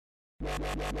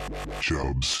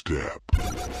Chub Step.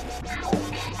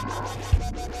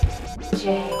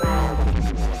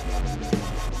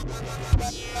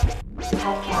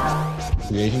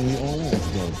 Creating the oil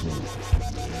judgment.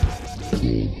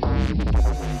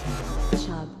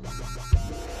 Chub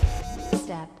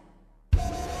Step.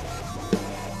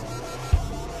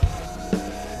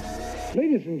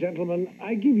 Ladies and gentlemen,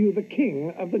 I give you the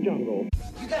king of the jungle.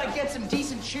 You gotta get some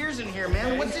decent cheers in here,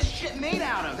 man. What's this shit made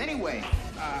out of, anyway?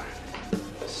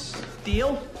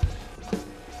 Steel?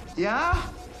 Yeah?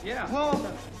 Yeah.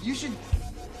 Well, you should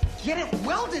get it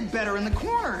welded better in the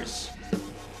corners.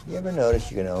 You ever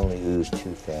notice you can only ooze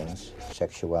two things?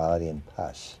 Sexuality and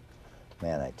pus.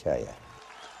 Man, I tell you.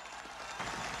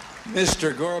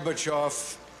 Mr.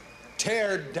 Gorbachev,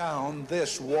 tear down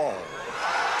this wall.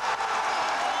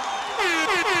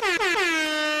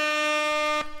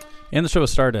 And the show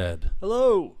has started.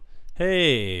 Hello.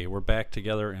 Hey, we're back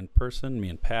together in person, me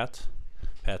and Pat.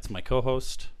 Pat's my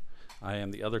co-host. I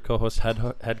am the other co-host,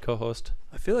 head co-host.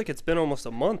 I feel like it's been almost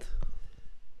a month.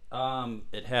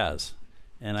 It has.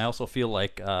 And I also feel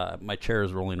like my chair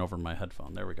is rolling over my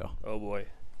headphone. There we go. Oh, boy.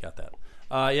 Got that.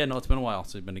 Yeah, no, it's been a while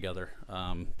since we've been together.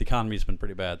 The economy's been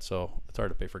pretty bad, so it's hard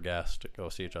to pay for gas to go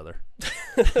see each other.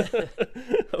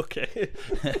 Okay.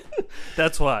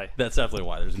 That's why. That's definitely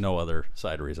why. There's no other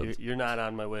side reasons. You're not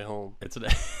on my way home. It's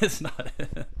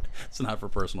not for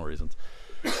personal reasons.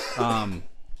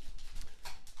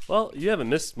 Well, you haven't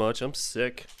missed much. I'm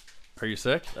sick. Are you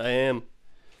sick? I am.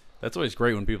 That's always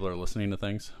great when people are listening to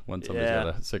things, when somebody's Yeah.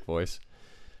 got a sick voice.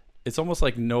 It's almost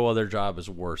like no other job is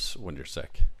worse when you're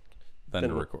sick than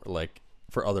to record, like,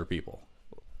 for other people.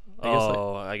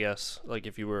 I guess like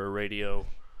if you were a radio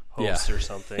host or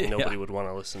something, nobody would want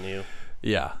to listen to you.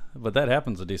 Yeah, but that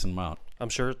happens a decent amount. I'm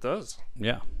sure it does.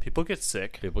 Yeah. People get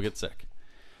sick. People get sick.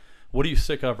 What are you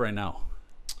sick of right now?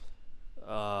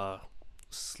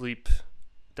 Sleep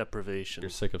deprivation. You're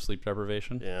sick of sleep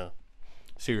deprivation? Yeah.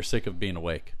 So you're sick of being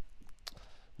awake?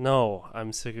 No,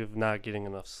 I'm sick of not getting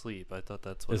enough sleep. I thought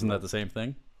that's what. Isn't that the same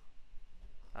thing?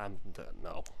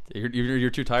 No. You're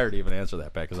too tired to even answer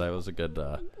that, Pat, because that was a good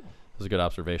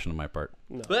observation on my part.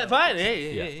 No. But fine.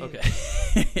 Hey. Okay.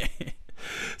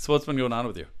 So what's been going on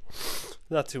with you?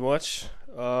 Not too much.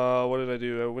 What did I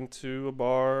do? I went to a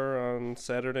bar on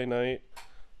Saturday night.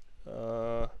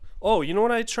 You know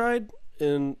what I tried?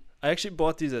 And I actually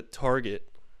bought these at Target.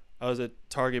 I was at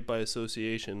Target by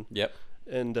association. Yep.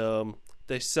 And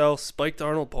they sell spiked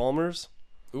Arnold Palmers.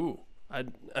 Ooh. I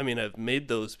mean, I've made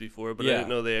those before, but I Yeah. didn't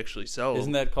know they actually sell them.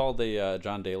 Isn't that called a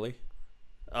John Daly?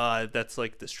 That's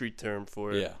like the street term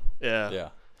for it. Yeah. Yeah.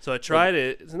 So I tried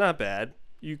it. It's not bad.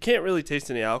 You can't really taste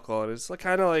any alcohol. It's like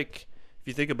kind of like, if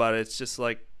you think about it, it's just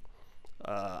like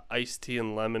iced tea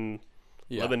and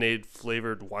lemonade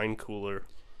flavored wine cooler.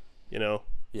 You know,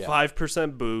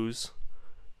 5% booze.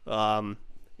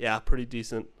 Pretty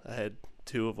decent. I had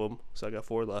 2 of them, so I got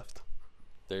 4 left.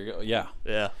 There you go. Yeah.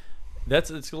 Yeah.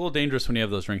 It's a little dangerous when you have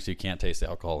those drinks you can't taste the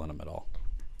alcohol in them at all.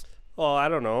 Well, I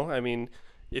don't know. I mean,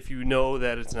 if you know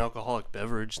that it's an alcoholic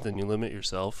beverage, then you limit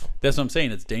yourself. That's what I'm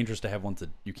saying. It's dangerous to have ones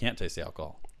that you can't taste the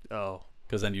alcohol. Oh.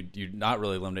 Because then you're not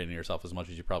really limiting yourself as much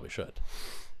as you probably should.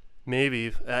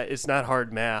 Maybe. It's not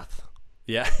hard math.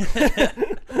 Yeah.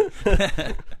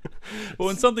 Well,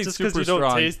 when something's just super you strong,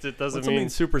 don't taste it doesn't when mean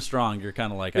something's super strong, you're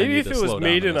kind of like, maybe I need if to it was slow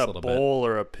made down in a little bowl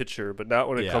or a pitcher, but not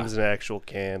when it comes in an actual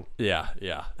can. Yeah.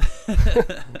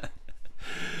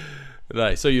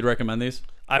 Nice. So you'd recommend these?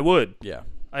 I would. Yeah.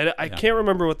 I can't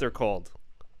remember what they're called.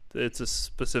 It's a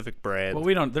specific brand. Well,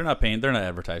 they're not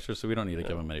advertisers, so we don't need to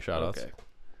give them any shout outs. Okay.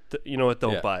 You know what?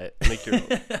 Don't buy it. Make your own.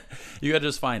 You got to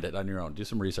just find it on your own. Do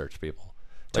some research, people.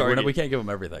 Target. We can't give them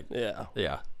everything.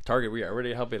 Yeah. Target. We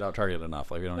already helped out Target enough.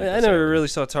 Like we don't. I never really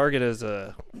saw Target as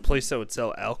a place that would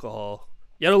sell alcohol,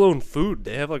 let alone food.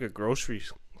 They have like a grocery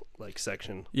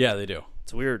section. Yeah, they do.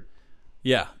 It's weird.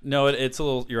 Yeah. No, it's a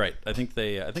little. You're right. I think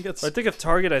it's. I think of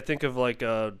Target. I think of like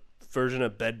a version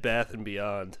of Bed Bath and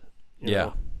Beyond. You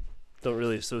know? Don't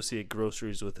really associate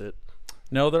groceries with it.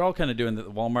 No, they're all kind of doing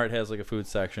that. Walmart has like a food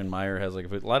section. Meijer has like a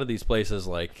food. A lot of these places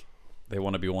they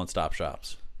want to be one-stop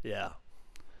shops. Yeah.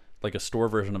 Like a store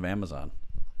version of Amazon.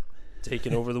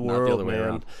 Taking over the world, Not the other way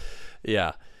around.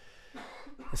 Yeah.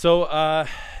 So,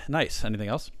 nice. Anything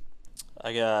else?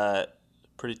 I got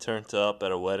pretty turned up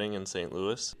at a wedding in St.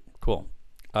 Louis. Cool.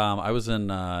 I was in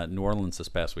New Orleans this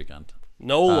past weekend.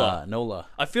 NOLA.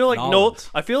 I feel like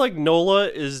NOLA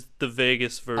is the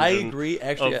Vegas version. I agree.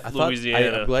 Actually, of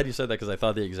Louisiana. I'm glad you said that because I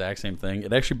thought the exact same thing.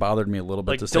 It actually bothered me a little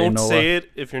bit to say don't NOLA. say it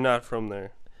if you're not from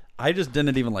there. I just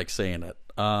didn't even like saying it.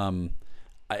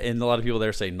 And a lot of people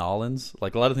there say Nolans.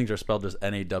 Like a lot of things are spelled just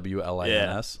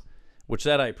Nawlins, which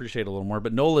that I appreciate a little more.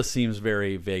 But NOLA seems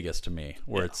very Vegas to me,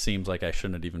 where it seems like I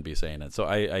shouldn't even be saying it. So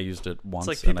I used it once.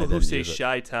 It's like people and I who didn't say use it.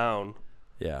 Chi-Town.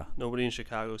 Yeah. Nobody in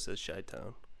Chicago says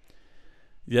Chi-Town.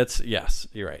 Yes,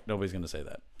 you're right. Nobody's going to say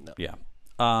that. No. Yeah.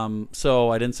 So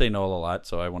I didn't say NOLA a lot,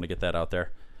 so I want to get that out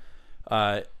there.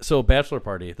 So bachelor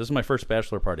party. This is my first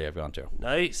bachelor party I've gone to.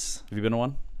 Nice. Have you been to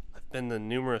one? I've been to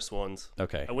numerous ones.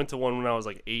 Okay. I went to one when I was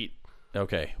like 8.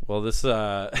 Okay. Well, this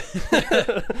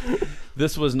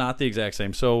this was not the exact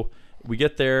same. So we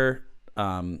get there.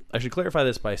 I should clarify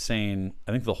this by saying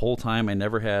I think the whole time I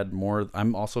never had more.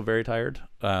 I'm also very tired.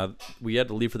 We had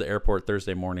to leave for the airport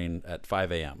Thursday morning at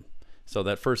 5 a.m. So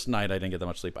that first night I didn't get that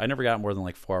much sleep. I never got more than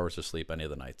like 4 hours of sleep any of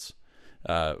the nights.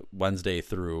 Wednesday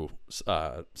through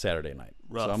Saturday night.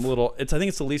 Rough. So I'm a little. I think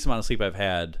it's the least amount of sleep I've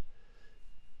had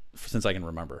since I can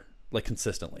remember. Like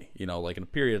consistently, like in a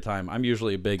period of time. I'm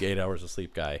usually a big 8 hours of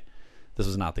sleep guy. This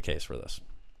was not the case for this.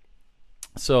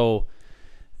 So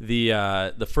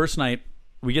the first night,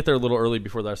 we get there a little early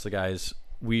before the rest of the guys.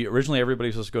 Everybody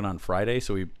was supposed to go on Friday,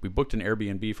 so we booked an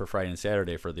Airbnb for Friday and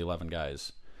Saturday for the 11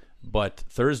 guys. But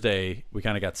Thursday, we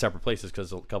kind of got separate places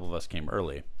because a couple of us came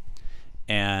early.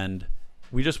 And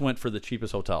we just went for the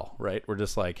cheapest hotel, right? We're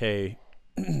just like, hey,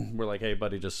 hey,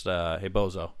 buddy, just, hey,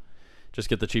 Bozo. Just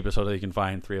get the cheapest hotel you can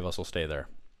find. 3 of us will stay there.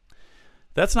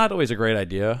 That's not always a great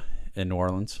idea in New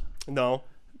Orleans. No.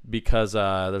 Because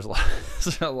there's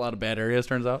a lot of bad areas,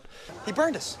 turns out. He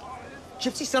burned us.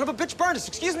 Gypsy son of a bitch burned us.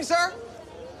 Excuse me, sir.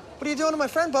 What are you doing to my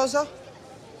friend, Bozo?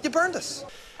 You burned us.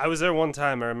 I was there one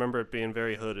time. I remember it being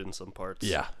very hood in some parts.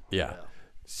 Yeah.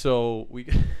 So we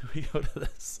go to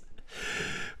this.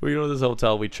 We go to this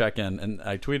hotel. We check in, and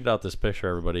I tweeted out this picture.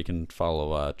 Everybody can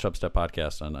follow Chubstep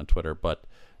Podcast on Twitter. But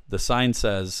the sign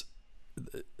says,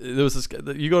 "There was this.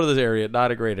 You go to this area,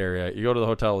 not a great area. You go to the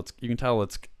hotel. You can tell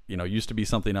it's used to be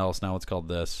something else. Now it's called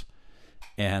this."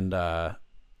 And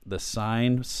the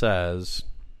sign says,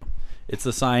 it's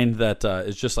the sign that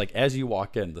is just like as you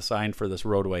walk in, the sign for this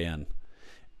roadway inn.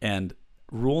 And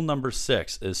rule number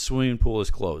 6 is swimming pool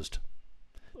is closed.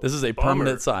 This is a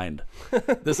permanent sign.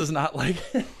 This is not like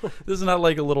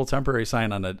a little temporary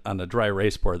sign on a dry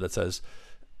erase board that says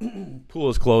pool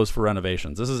is closed for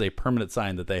renovations. This is a permanent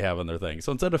sign that they have on their thing.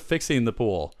 So instead of fixing the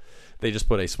pool, they just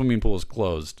put a swimming pool is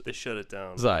closed. They shut it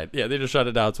down. Sign. Yeah, they just shut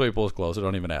it down. Swimming pool is closed. So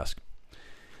don't even ask.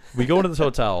 We go into this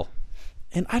hotel,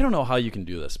 and I don't know how you can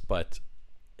do this, but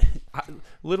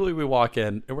literally we walk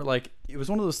in, and we're like, it was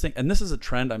one of those things, and this is a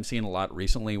trend I'm seeing a lot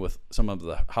recently with some of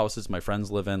the houses my friends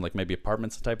live in, like maybe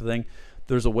apartments type of thing.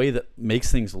 There's a way that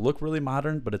makes things look really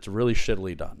modern, but it's really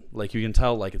shittily done. Like you can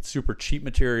tell, like it's super cheap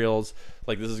materials.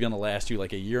 Like this is going to last you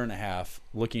like a year and a half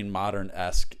looking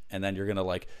modern-esque, and then you're going to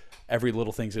like, every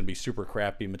little thing's going to be super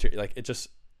crappy material. Like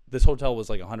this hotel was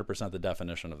like 100% the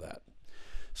definition of that.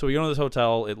 So we go to this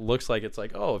hotel. It looks like it's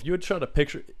like, oh, if you had showed a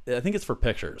picture, I think it's for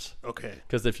pictures. Okay.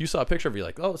 Because if you saw a picture of it, you're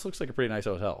like, oh, this looks like a pretty nice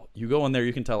hotel. You go in there,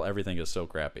 you can tell everything is so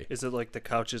crappy. Is it like the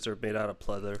couches are made out of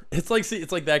pleather? It's like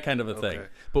that kind of a thing.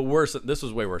 But worse, this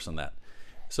was way worse than that.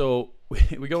 So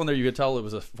we go in there, you could tell it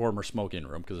was a former smoking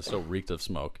room because it so reeked of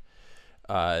smoke.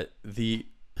 Like the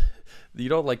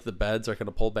beds are kind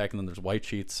of pulled back and then there's white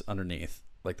sheets underneath.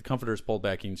 Like the comforter is pulled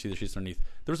back, you can see the sheets underneath.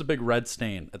 There's a big red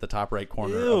stain at the top right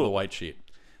corner of the white sheet.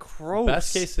 Gross.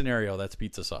 Best case scenario, that's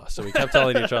pizza sauce. So we kept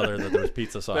telling each other that there was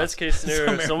pizza sauce. Best case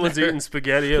scenario, someone's eating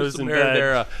SpaghettiOs in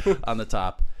bed. On the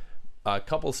top. A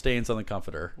couple stains on the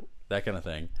comforter, that kind of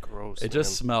thing. Gross. It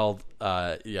just smelled,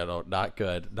 not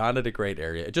good. Not at a great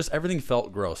area. It just, everything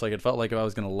felt gross. Like it felt like if I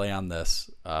was going to lay on this,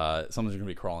 someone's going to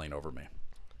be crawling over me.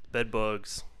 Bed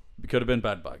bugs. It could have been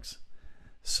bed bugs.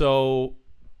 So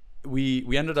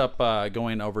we ended up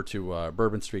going over to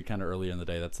Bourbon Street kind of early in the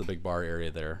day. That's the big bar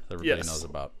area there that everybody knows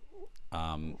about.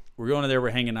 We're going in there.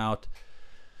 We're hanging out.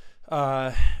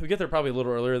 We get there probably a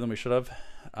little earlier than we should have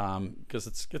because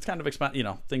it's kind of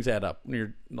expensive. Things add up when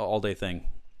you're an all-day thing.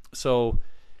 So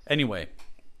anyway,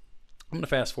 I'm going to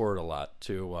fast forward a lot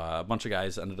to a bunch of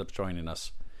guys ended up joining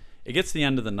us. It gets to the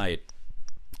end of the night.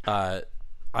 I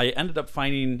ended up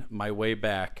finding my way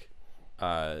back.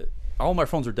 All of my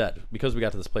phones are dead because we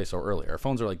got to this place so early. Our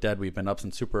phones are like dead. We've been up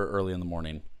since super early in the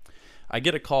morning. I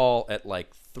get a call at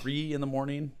like 3 in the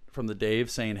morning from the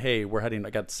Dave saying, hey, we're heading. I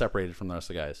got separated from the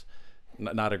rest of the guys.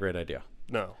 Not a great idea.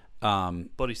 No.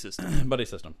 Buddy system. Buddy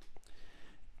system.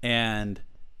 And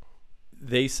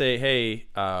they say, hey,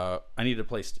 I needed a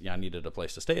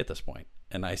place to stay at this point.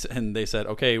 And they said,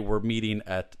 okay, we're meeting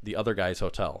at the other guy's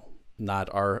hotel, not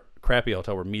our crappy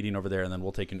hotel. We're meeting over there, and then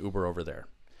we'll take an Uber over there.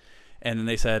 And then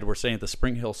they said, we're staying at the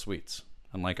Spring Hill Suites.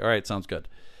 I'm like, all right, sounds good.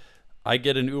 I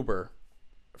get an Uber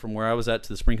from where I was at to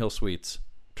the Spring Hill Suites.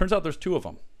 Turns out there's 2 of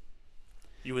them.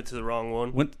 You went to the wrong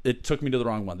one? It took me to the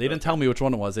wrong one. They didn't tell me which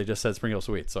one it was. They just said Spring Hill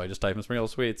Suites. So I just type in Spring Hill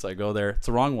Suites. I go there. It's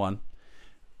the wrong one.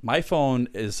 My phone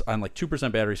is on like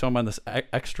 2% battery, so I'm on this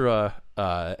extra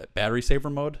battery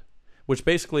saver mode, which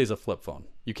basically is a flip phone.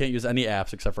 You can't use any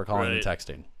apps except for calling and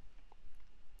texting.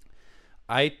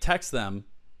 I text them.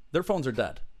 Their phones are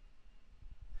dead.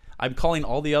 I'm calling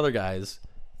all the other guys,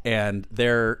 and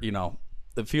they're,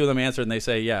 a few of them answer, and they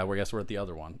say, yeah, I guess we're at the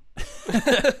other one.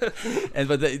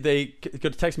 But they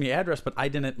could text me address, but I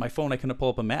didn't. My phone, I couldn't pull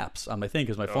up a maps on my thing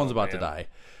because my phone's about to die.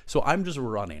 So I'm just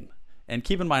running. And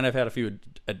keep in mind, I've had a few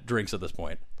drinks at this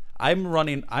point. I'm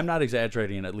running. I'm not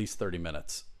exaggerating. At least 30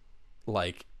 minutes.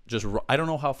 Like I don't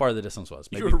know how far the distance was.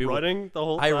 Maybe you were running the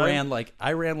whole time.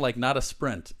 I ran like not a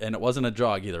sprint, and it wasn't a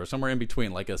jog either. It was somewhere in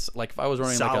between. Like if I was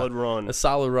running a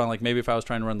solid run. Like maybe if I was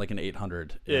trying to run like an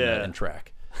 800 in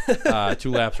track,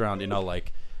 2 laps around.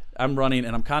 Like I'm running,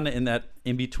 and I'm kind of in that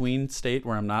in between state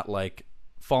where I'm not like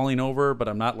falling over, but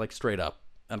I'm not like straight up.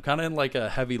 I'm kind of in like a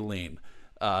heavy lean.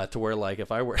 To where like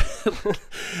if I were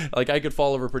like I could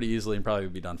fall over pretty easily and probably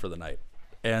be done for the night.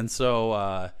 And so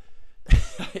I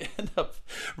end up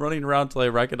running around till I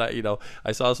recognize,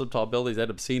 I saw some tall buildings, I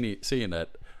ended up seeing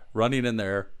it, running in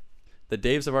there. The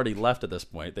Daves have already left at this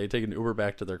point. They'd taken Uber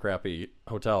back to their crappy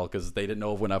hotel because they didn't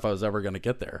know if I was ever going to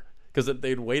get there. Because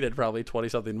they'd waited probably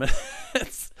 20-something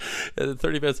minutes.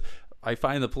 30 minutes. I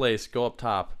find the place, go up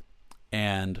top,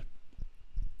 and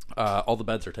all the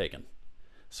beds are taken.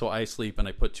 So I sleep, and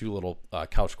I put 2 little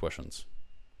couch cushions,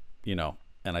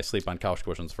 and I sleep on couch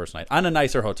cushions the first night. On a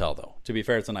nicer hotel, though. To be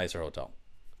fair, it's a nicer hotel.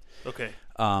 Okay.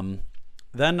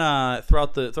 Then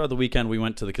throughout the weekend, we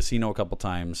went to the casino a couple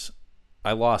times.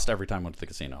 I lost every time I went to the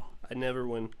casino. I never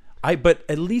win. But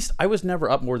at least I was never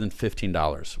up more than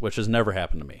 $15, which has never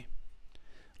happened to me.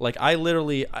 Like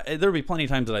there'll be plenty of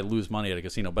times that I lose money at a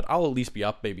casino, but I'll at least be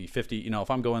up maybe 50.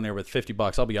 If I'm going there with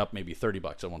 $50, I'll be up maybe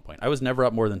 $30 at one point. I was never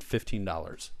up more than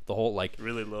 $15. The whole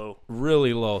really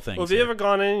low thing. Well, have you ever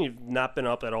gone in and you've not been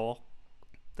up at all?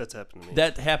 That's happened to me.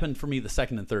 That happened for me the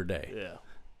second and third day.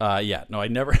 Yeah. No, I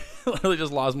never literally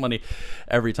just lost money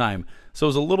every time. So it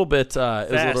was a little bit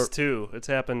fast too. It's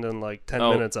happened in like 10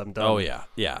 minutes. I'm done. Oh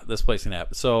yeah. This place can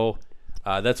happen. So.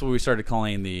 That's what we started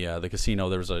calling the casino.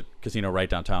 There was a casino right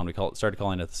downtown. We started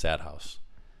calling it the Sad House,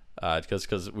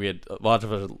 because we had a bunch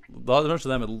of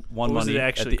them had won money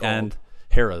at the end.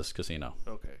 Harrah's Casino.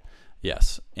 Okay.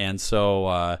 Yes, and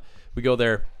so we go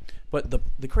there. But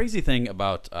the crazy thing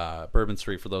about Bourbon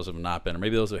Street, for those who have not been, or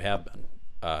maybe those who have been,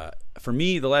 for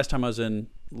me, the last time I was in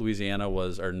Louisiana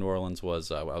or New Orleans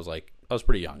was I was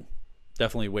pretty young,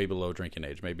 definitely way below drinking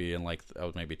age. Maybe I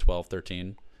was maybe 12,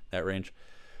 13, that range.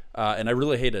 And I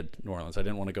really hated New Orleans. I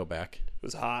didn't want to go back. It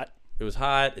was hot.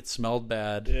 It smelled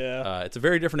bad. Yeah. It's a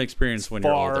very different experience when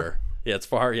you're older. Yeah, it's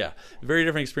far. Yeah. Very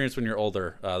different experience when you're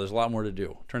older. There's a lot more to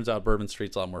do. Turns out Bourbon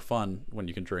Street's a lot more fun when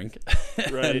you can drink.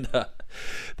 Right. And,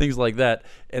 things like that.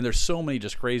 And there's so many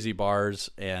just crazy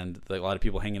bars and a lot of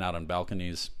people hanging out on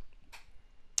balconies.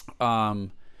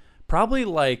 Probably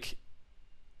like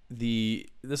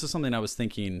this is something I was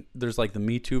thinking. There's like the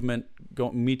Me Too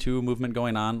movement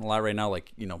going on a lot right now.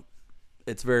 Like,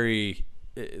 it's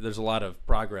there's a lot of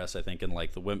progress, I think, in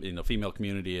like the women, female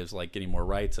community is like getting more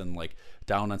rights and like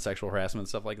down on sexual harassment and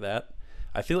stuff like that.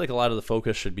 I feel like a lot of the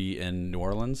focus should be in New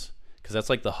Orleans because that's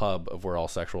like the hub of where all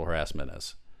sexual harassment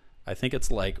is. I think it's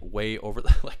like way over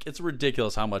like it's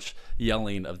ridiculous how much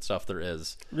yelling of stuff there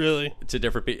is. Really? To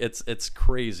different people. It's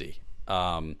crazy.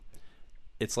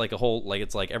 It's like a whole, like,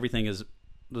 it's like everything is,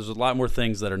 there's a lot more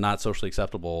things that are not socially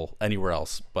acceptable anywhere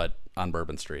else but on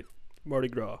Bourbon Street. Mardi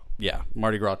Gras. Yeah,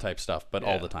 Mardi Gras type stuff, but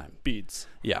all the time. Beads.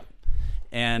 Yeah.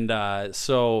 And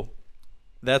so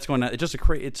that's going on.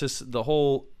 It's just the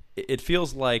whole, it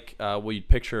feels like what you'd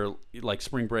picture like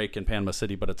spring break in Panama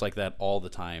City, but it's like that all the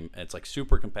time. It's like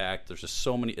super compact. There's just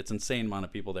so many, it's insane amount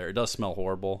of people there. It does smell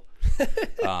horrible.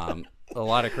 A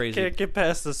lot of crazy. Can't get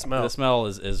past the smell. The smell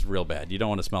is real bad. You don't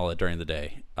want to smell it during the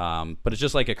day. But it's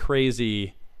just like a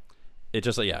crazy. It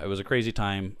was a crazy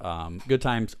time. Good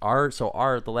times.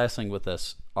 The last thing with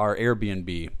this, our Airbnb,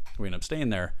 we ended up staying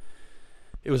there.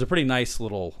 It was a pretty nice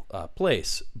little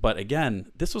place, but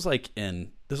again, this was like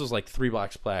 3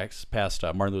 blocks past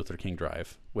Martin Luther King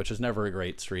Drive, which is never a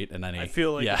great street in any. I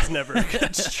feel like it's never a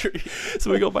good street.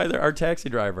 So we go by there. Our taxi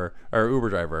driver, our Uber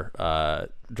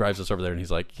driver, drives us over there, and he's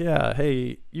like, "Yeah,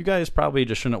 hey, you guys probably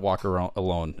just shouldn't walk around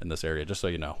alone in this area, just so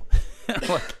you know." I'm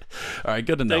like, all right,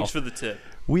 good to know. Thanks for the tip.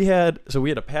 We had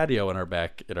a patio in our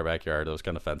backyard that was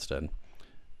kind of fenced in.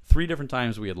 3 different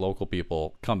times we had local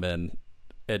people come in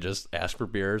and just ask for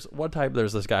beers. One time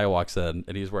there's this guy who walks in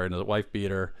and he's wearing a wife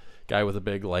beater, guy with a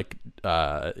big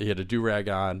he had a do-rag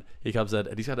on. He comes in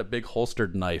and he's got a big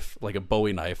holstered knife, like a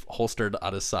Bowie knife, holstered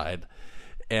on his side.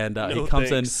 And he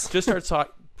comes in, just starts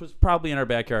talking. Was probably in our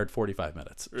backyard 45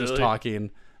 minutes, just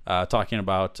talking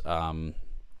about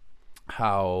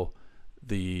how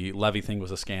the levee thing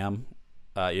was a scam.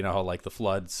 How like the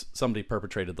floods, somebody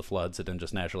perpetrated the floods. It didn't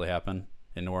just naturally happen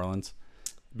in New Orleans.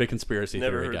 Big conspiracy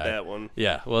Never theory heard guy. that one.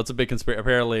 Yeah, well, it's a big conspiracy.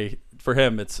 Apparently, for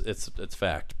him, it's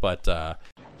fact. But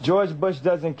George Bush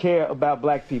doesn't care about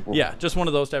black people. yeah, just one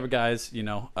of those type of guys.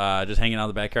 Just hanging out in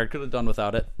the backyard. Could have done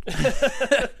without it.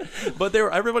 But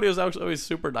everybody was always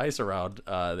super nice around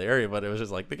the area. But it was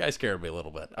just like the guy scared me a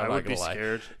little bit. I'm not would gonna be lie.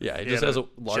 scared. Yeah, he He just had has a a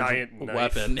large giant knife.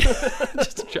 weapon,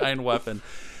 just a giant weapon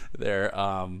there.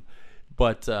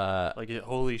 But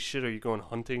holy shit, are you going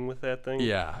hunting with that thing?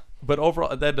 yeah. But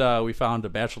overall, then we found a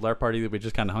bachelor party that we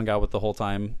just kind of hung out with the whole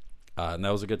time, and that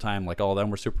was a good time. Like all of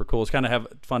them were super cool. It's kind of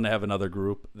fun to have another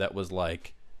group that was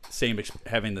like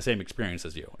having the same experience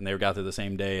as you, and they got there the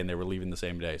same day and they were leaving the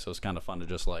same day. So it's kind of fun to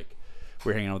just like we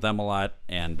were hanging out with them a lot,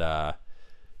 and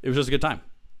it was just a good time.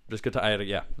 Just good time. I had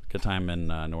a good time in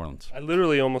New Orleans. I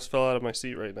literally almost fell out of my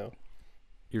seat right now.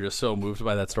 You're just so moved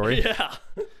by that story. Yeah.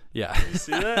 Yeah. You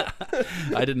see that?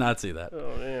 I did not see that.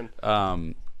 Oh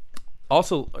man.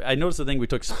 Also, I noticed the thing we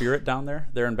took Spirit down there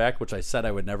and back, which I said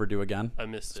I would never do again. I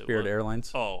missed it. Spirit What?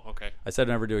 Airlines. Oh, okay. I said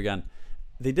I'd never do again.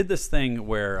 They did this thing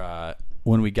where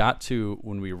when we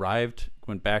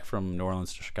went back from New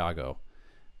Orleans to Chicago,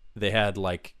 they had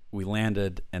we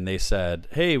landed and they said,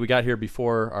 "Hey, we got here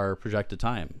before our projected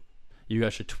time. You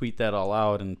guys should tweet that all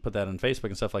out and put that on Facebook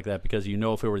and stuff like that, because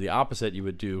if it were the opposite, you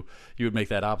would make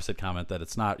that opposite comment that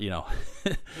it's not, Who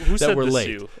that said we're this late.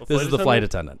 to you? This is the flight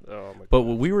attendant. Oh my God. But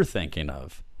what we were thinking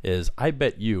of is, I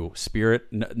bet you Spirit,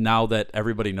 now that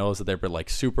everybody knows that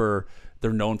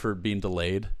they're known for being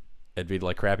delayed, it'd be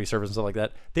like crappy service and stuff like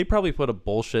that, they probably put a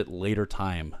bullshit later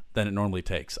time than it normally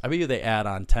takes. I bet you they add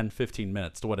on 10-15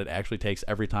 minutes to what it actually takes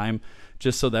every time,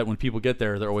 just so that when people get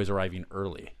there, they're always arriving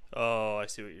early. Oh, I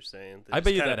see what you're saying. I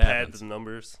bet you that pad happens. the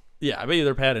numbers. Yeah, I bet you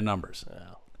they're padded numbers.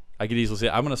 Yeah. I could easily say,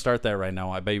 I'm going to start that right now.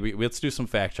 I bet you let's do some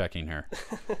fact checking here.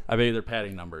 I bet you they're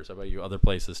padding numbers. I bet you other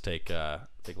places take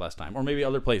less time, or maybe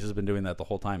other places have been doing that the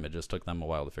whole time. It just took them a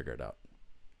while to figure it out.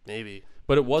 Maybe.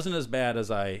 But it wasn't as bad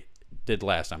as I did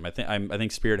last time. I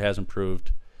think Spirit has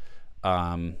improved.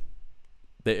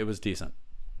 It was decent,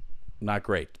 not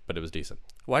great, but it was decent.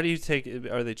 Why do you take?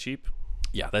 Are they cheap?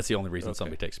 Yeah, that's the only reason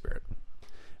somebody takes Spirit.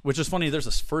 Which is funny. There's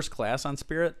a first class on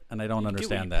Spirit, and I don't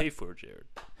understand that. You get what you pay for, Jared.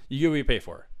 You get what you pay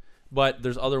for. But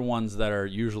there's other ones that are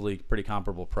usually pretty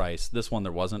comparable price. This one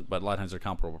there wasn't, but a lot of times they're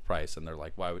comparable price, and they're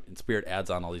like, why would Spirit adds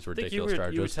on all these ridiculous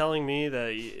charges? You were telling me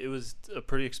that it was a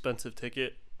pretty expensive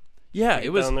ticket. Yeah, it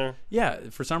was. Down there. Yeah,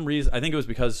 for some reason, I think it was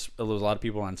because there was a lot of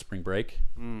people on spring break,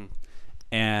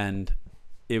 and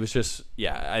it was just,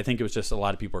 I think it was just a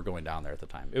lot of people were going down there at the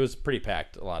time. It was pretty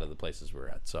packed, a lot of the places we were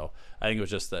at. So I think it was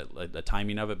just the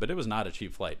timing of it, but it was not a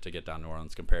cheap flight to get down to New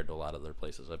Orleans compared to a lot of other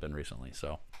places I've been recently.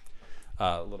 So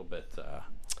a little bit.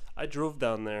 I drove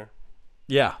down there.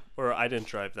 Yeah. Or I didn't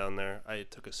drive down there. I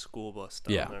took a school bus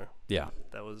down there. Yeah.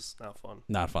 That was not fun.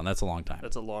 Not fun. That's a long time.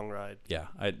 That's a long ride. Yeah.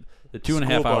 The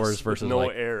 2.5 hours versus no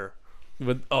air.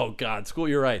 Oh God, school.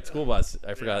 You're right. School bus.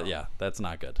 I forgot. Yeah, that's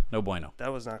not good. No bueno.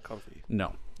 That was not comfy.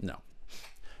 No. Do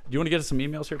you want to get us some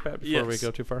emails here, Pat, before we go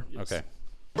too far? Yes. Okay.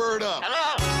 Bird up.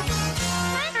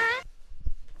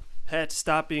 Pat,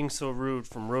 stop being so rude,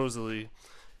 from Rosalie.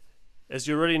 As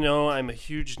you already know, I'm a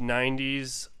huge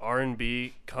 90s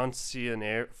R&B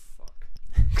concierge. Fuck.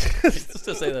 Just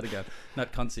to say that again.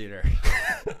 Not concierge.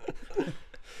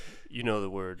 You know the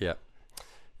word. Yeah.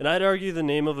 And I'd argue the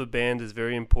name of a band is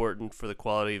very important for the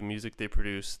quality of music they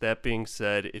produce. That being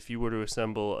said, if you were to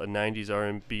assemble a 90s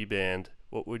R&B band,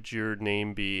 what would your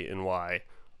name be and why?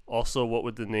 Also, what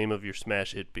would the name of your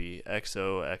smash hit be?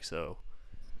 XOXO.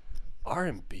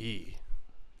 R&B.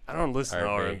 I don't listen to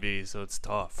R&B, so it's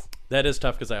tough. That is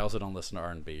tough because I also don't listen to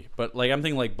R&B. But I'm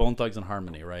thinking Bone Thugs and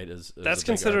Harmony, right? Is that's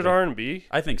considered R&B?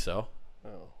 I think so.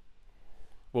 Oh.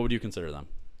 What would you consider them?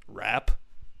 Rap?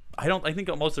 I think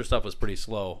most of their stuff was pretty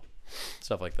slow,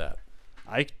 stuff like that.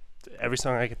 Every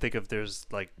song I can think of, there's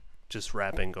just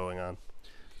rapping going on.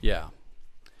 Yeah.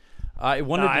 I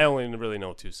only really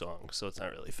know 2 songs, so it's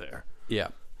not really fair. Yeah.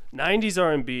 90s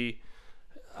R&B.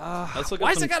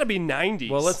 Why's it got to be 90s?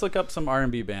 Well, let's look up some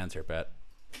R&B bands here, Pat.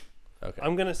 Okay.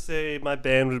 I'm gonna say my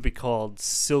band would be called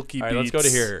Silky Beats. All right, let's go to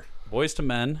here. Boys to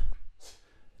Men,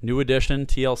 New Edition,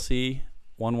 TLC,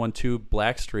 112,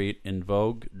 Blackstreet, In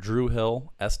Vogue, Drew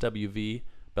Hill, SWV,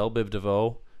 Belle Biv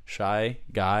DeVoe, Shy,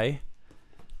 Guy,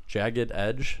 Jagged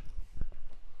Edge,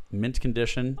 mint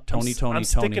condition. Tony. I'm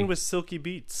sticking with Silky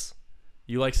Beats.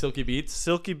 You like Silky Beats?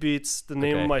 Silky Beats. The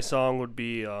name Okay. of my song would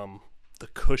be The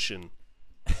Cushion.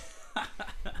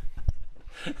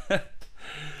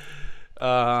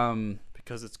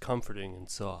 Because it's comforting and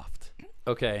soft.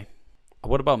 Okay.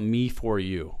 What about Me For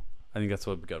You? I think that's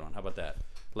a good one. How about that?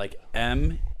 Like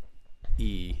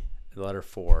M-E, the letter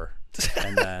 4,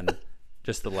 and then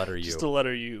just the letter U. Just the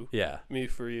letter U. Yeah. Me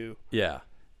For You. Yeah.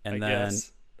 And I then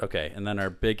guess. okay, and then our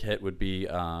big hit would be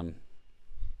all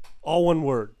one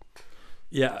word.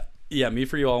 Yeah, Me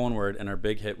For You, all one word, and our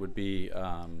big hit would be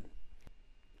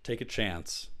Take a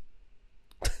Chance.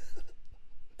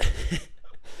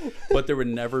 But there would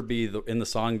never be in the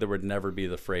song there would never be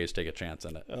the phrase "take a chance"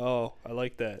 in it. Oh, I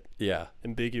like that. Yeah,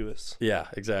 ambiguous. Yeah,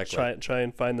 exactly. Try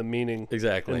and find the meaning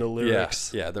exactly in the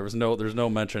lyrics. Yeah, there's no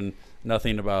mention,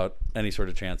 nothing about any sort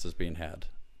of chances being had.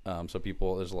 So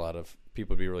there's a lot of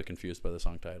people would be really confused by the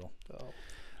song title. Oh.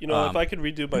 You know, if I could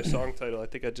redo my song title, I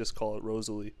think I'd just call it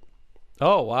Rosalie.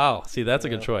 Oh wow! See, that's a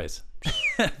good choice.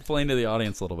 Playing to the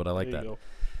audience a little bit. I like that. Go.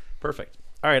 Perfect.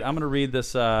 All right, I'm going to read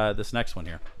this this next one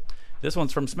here. This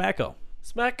one's from Smacko.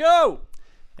 Smacko!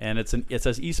 And it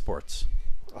says esports.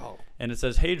 Oh. And it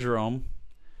says, "Hey Jerome,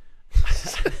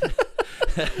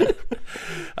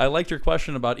 I liked your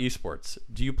question about esports.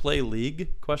 Do you play League? ?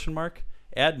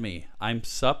 Add me. I'm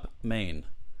Sup Main."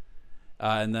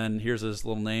 And then here's his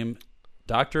little name,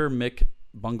 Dr. Mick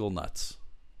Bunglenuts.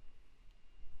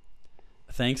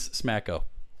 Thanks, Smacko.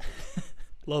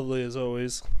 Lovely as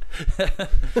always.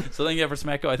 So thank you for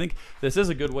Smacko. I think this is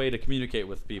a good way to communicate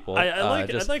with people. I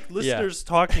like listeners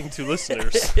talking to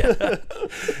listeners. Yeah.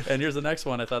 And here's the next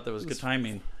one. I thought that was good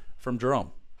timing from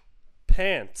Jerome.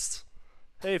 Pants.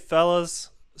 Hey fellas.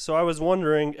 So I was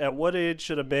wondering, at what age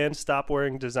should a man stop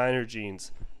wearing designer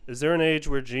jeans? Is there an age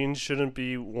where jeans shouldn't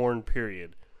be worn,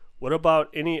 period? What about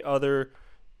any other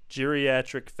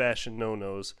geriatric fashion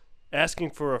no-nos? Asking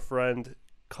for a friend,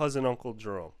 cousin Uncle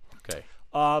Jerome. Okay.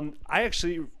 I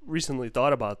actually recently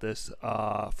thought about this.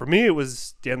 For me, it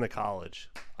was the end of college.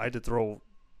 I had to throw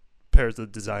pairs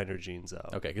of designer jeans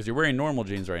out. Okay, because you're wearing normal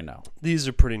jeans right now. These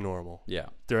are pretty normal. Yeah.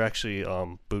 They're actually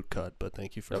boot cut, but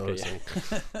thank you for noticing.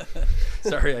 Yeah.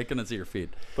 Sorry, I couldn't see your feet.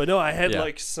 But no, I had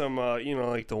like some,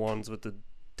 like the ones with the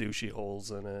douchey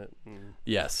holes in it. And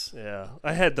yes. Yeah,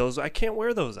 I had those. I can't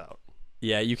wear those out.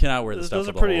 Yeah, you cannot wear the stuff. Those are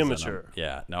with the pretty holes in them. immature.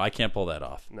 Yeah, no, I can't pull that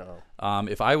off. No.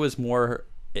 If I was more,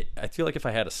 I feel like if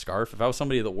I had a scarf, if I was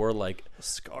somebody that wore like a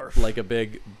scarf, like a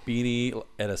big beanie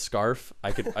and a scarf,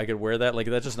 I could wear that. Like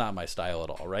that's just not my style at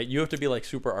all, right? You have to be like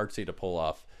super artsy to pull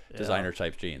off designer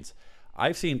type jeans.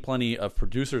 I've seen plenty of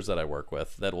producers that I work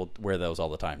with that will wear those all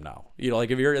the time now. You know,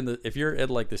 like if you're in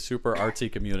like the super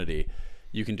artsy community,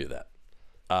 you can do that.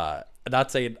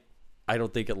 Not saying I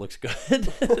don't think it looks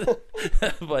good,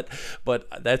 but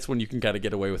that's when you can kind of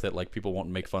get away with it. Like people won't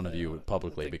make fun of you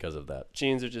publicly because of that.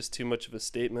 Jeans are just too much of a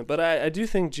statement, but I do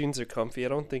think jeans are comfy. I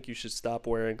don't think you should stop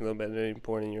wearing them at any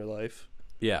point in your life.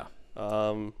 Yeah.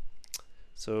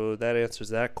 So that answers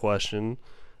that question.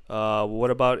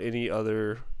 What about any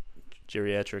other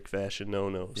geriatric fashion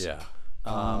no-nos? Yeah.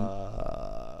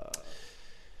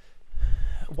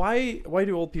 Why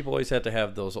do old people always have to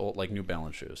have those old like New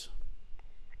Balance shoes?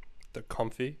 They're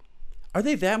comfy. Are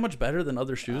they that much better than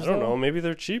other shoes? I don't know. Maybe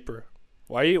they're cheaper.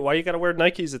 Why you got to wear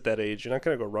Nikes at that age? You're not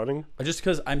gonna go running. Just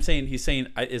because he's saying,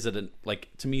 is it like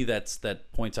to me that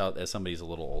points out as somebody's a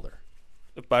little older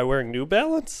by wearing New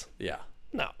Balance? Yeah.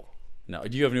 No.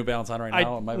 Do you have New Balance on right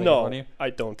now? No, I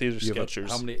don't. These are Skechers.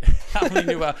 How many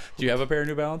New Balance? Do you have a pair of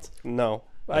New Balance? No,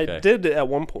 okay. I did at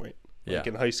one point, like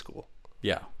in high school.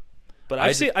 Yeah. But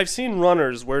I've seen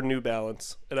runners wear New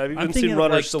Balance, and I've even seen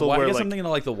runners still wear I'm thinking of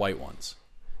like the white ones.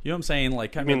 You know what I'm saying?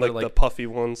 Like I mean, like the puffy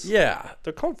ones. Yeah,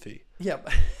 they're comfy. Yeah.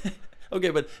 Okay,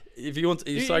 but if you're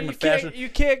talking about fashion, you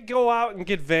can't go out and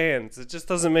get Vans. It just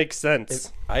doesn't make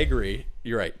sense. I agree.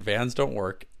 You're right. Vans don't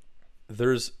work.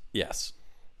 Yes,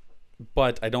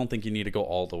 but I don't think you need to go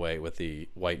all the way with the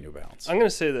white New Balance. I'm gonna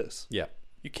say this. Yeah.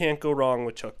 You can't go wrong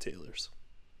with Chuck Taylors.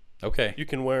 Okay. You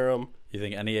can wear them. You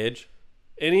think any age?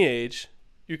 Any age.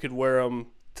 You could wear them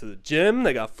to the gym.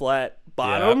 They got flat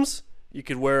bottoms. Yep. You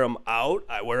could wear them out.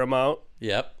 I wear them out.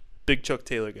 Yep. Big Chuck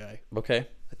Taylor guy. Okay.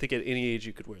 I think at any age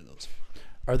you could wear those.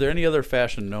 Are there any other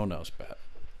fashion no-nos, Pat?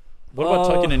 What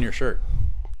about tucking in your shirt?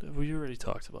 We already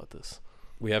talked about this.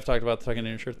 We have talked about the tucking in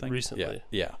your shirt thing? Recently.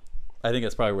 Yeah. I think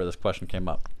that's probably where this question came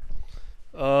up.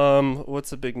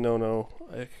 What's a big no-no?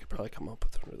 I could probably come up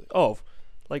with one really. Oh,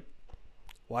 like,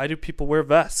 why do people wear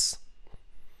vests?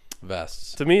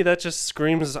 Vests. To me, that just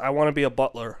screams, I want to be a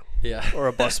butler. Yeah. Or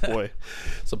a busboy.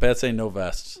 So Pat's saying no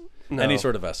vests. No. Any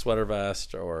sort of vest, sweater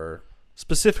vest or...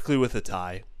 Specifically with a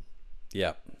tie.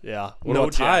 Yeah. Yeah. What no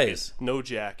about jacket. ties? No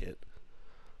jacket.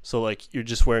 So like you're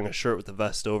just wearing a shirt with a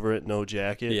vest over it, no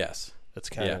jacket. Yes. That's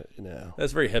kind of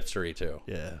That's very hipstery too.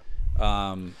 Yeah.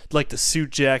 Um, like the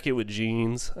suit jacket with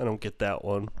jeans. I don't get that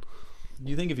one. Do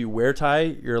you think if you wear tie,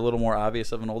 you're a little more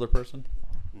obvious of an older person?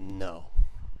 No.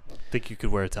 I think you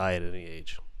could wear a tie at any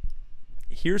age.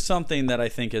 Here's something that I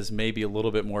think is maybe a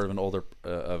little bit more of an older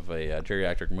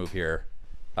geriatric move here,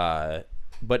 but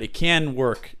it can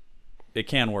work. It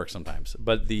can work sometimes.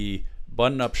 But the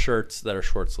button-up shirts that are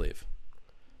short sleeve,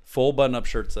 full button-up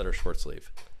shirts that are short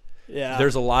sleeve. Yeah.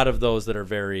 There's a lot of those that are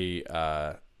very.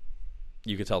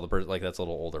 You could tell the person like that's a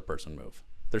little older person move.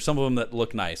 There's some of them that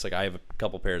look nice. Like I have a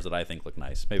couple pairs that I think look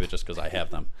nice. Maybe it's just because I have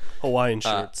them. Hawaiian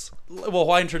shirts. Well,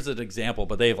 Hawaiian shirts is an example,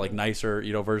 but they have like nicer,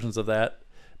 versions of that.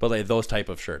 But like those type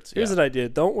of shirts. Here's an idea: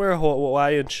 don't wear a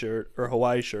Hawaiian shirt or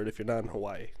Hawaii shirt if you're not in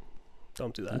Hawaii.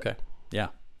 Don't do that. Okay. Yeah.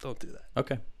 Don't do that.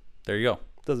 Okay. There you go.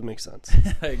 Doesn't make sense.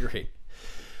 I agree.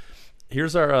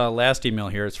 Here's our last email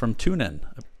here. It's from TuneIn.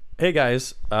 Hey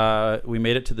guys, we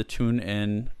made it to the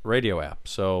TuneIn radio app.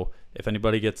 So if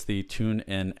anybody gets the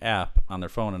TuneIn app on their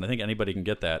phone, and I think anybody can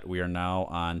get that, we are now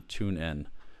on TuneIn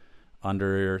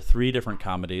under 3 different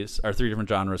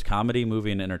genres: comedy,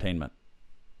 movie, and entertainment.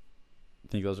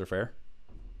 Think those are fair?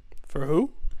 For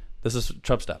who? This is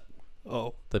Chubstep.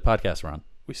 Oh, the podcast we're on.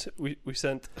 We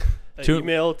sent an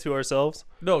email to ourselves.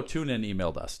 No, TuneIn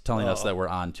emailed us telling us that we're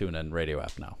on TuneIn radio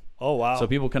app now. Oh wow! So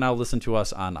people can now listen to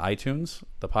us on iTunes,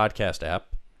 the podcast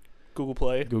app, Google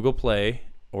Play,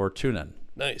 or TuneIn.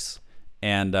 Nice.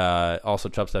 And also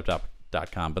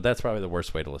chubstep.com. But that's probably the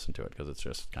worst way to listen to it because it's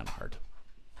just kind of hard.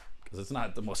 Because it's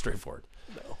not the most straightforward.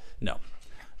 No.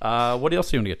 What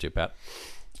else do you want to get to, Pat?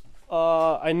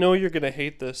 I know you're going to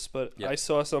hate this, but I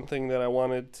saw something that I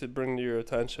wanted to bring to your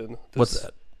attention. What's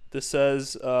that? This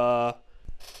says,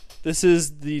 this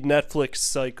is the Netflix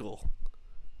cycle.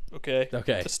 Okay?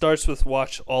 Okay. It starts with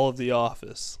watch all of The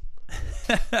Office.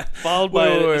 Followed by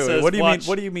it says what do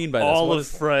you mean by this? All of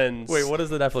Friends. Wait, what is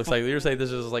the Netflix cycle? You're saying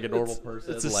this is like a normal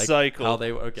person? It's a like cycle. How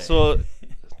they okay. So,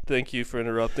 thank you for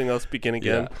interrupting. I'll begin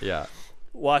again. Yeah.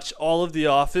 Watch all of The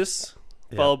Office,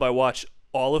 followed by watch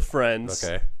all of Friends.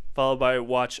 Okay. Followed by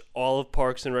watch all of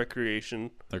Parks and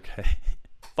Recreation. Okay.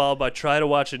 Followed by try to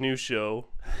watch a new show.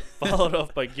 Followed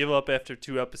up by give up after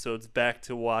 2 episodes, back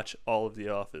to watch all of The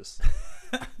Office.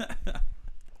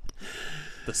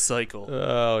 The cycle.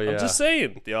 Oh, yeah. I'm just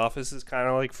saying, The Office is kind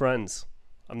of like Friends.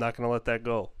 I'm not going to let that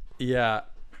go. Yeah.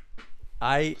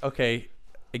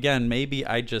 Again, maybe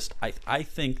I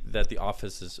think that The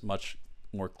Office is much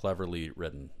more cleverly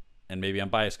written. And maybe I'm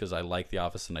biased because I like The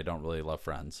Office and I don't really love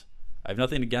Friends. I have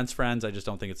nothing against Friends. I just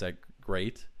don't think it's that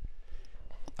great.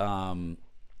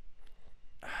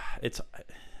 It's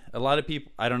a lot of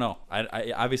people. I don't know.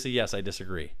 I obviously, yes, I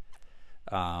disagree.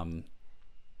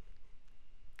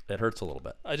 It hurts a little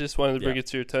bit. I just wanted to bring it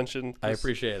to your attention. I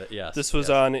appreciate it. Yes. This was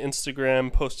on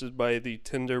Instagram, posted by the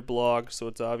Tinder blog, so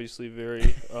it's obviously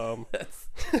very that's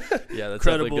credible.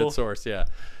 Definitely a good source. Yeah.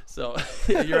 So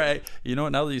you're right. You know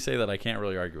what? Now that you say that, I can't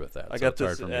really argue with that. I got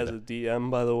this as a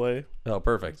DM, by the way. Oh,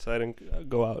 perfect. So I didn't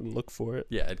go out and look for it.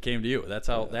 Yeah, it came to you. That's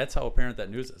how apparent that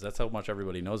news is. That's how much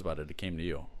everybody knows about it. It came to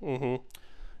you. Mm-hmm.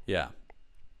 Yeah.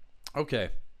 Okay.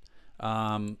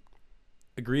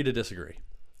 Agree to disagree.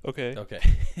 Okay.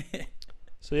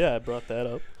 So yeah, I brought that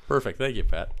up. Perfect. Thank you,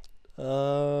 Pat.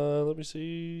 Let me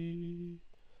see.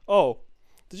 Oh,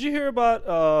 did you hear about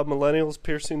millennials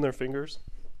piercing their fingers?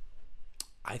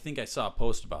 I think I saw a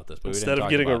post about this, but instead we didn't of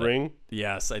getting a about ring. It.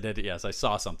 Yes, I did. Yes, I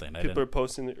saw something. People are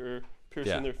posting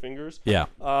piercing their fingers. Yeah.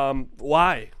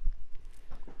 Why?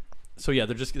 So yeah,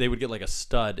 they would get like a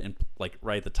stud and like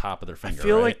right at the top of their finger. I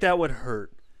feel right? like that would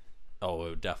hurt. Oh, it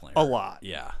would definitely hurt. A lot.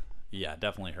 Yeah,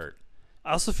 definitely hurt.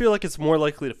 I also feel like it's more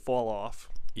likely to fall off.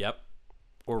 Yep.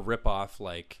 Or rip off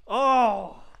like.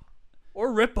 Oh.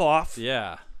 Or rip off.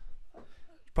 Yeah.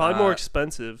 Probably more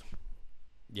expensive.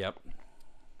 Yep.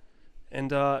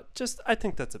 And I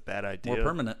think that's a bad idea.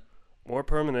 More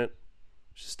permanent.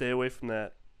 Just stay away from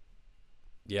that.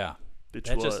 Yeah. Bitch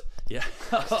that what? Yeah.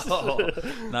 Oh,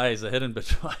 nice. A hidden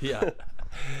bitch what. Yeah.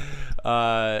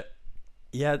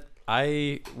 Yeah,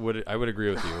 I would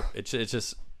agree with you.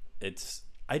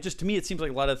 To me it seems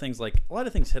like a lot of things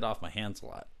hit off my hands a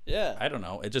lot. Yeah. I don't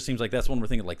know. It just seems like that's when we're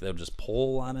thinking like they'll just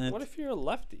pull on it. What if you're a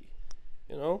lefty?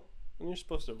 You know? And you're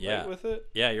supposed to write with it?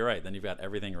 Yeah, you're right. Then you've got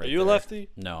everything right there. Are you a lefty?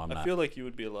 No, I'm not. I feel like you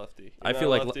would be a lefty. I feel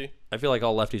like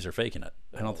all lefties are faking it.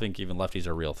 I don't think even lefties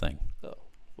are a real thing. Oh.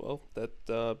 Well,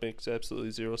 that makes absolutely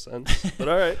zero sense. But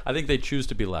all right. I think they choose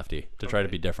to be lefty to try to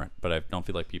be different, but I don't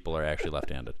feel like people are actually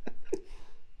left-handed. I think they choose to be lefty, but all right. I think they choose to be lefty to try to be different. But all right. I think they choose to be lefty to try to be different, but I don't feel like people are actually left-handed. I think they choose to be lefty to try to be different, but I don't feel like people are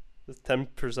actually left-handed.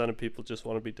 10% of people just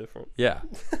want to be different. Yeah.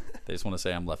 They just want to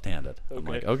say I'm left-handed. I'm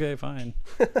Okay. like, okay, fine.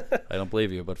 I don't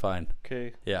believe you, but fine.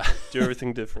 Okay. Yeah. Do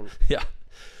everything different. Yeah.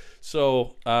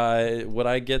 So, would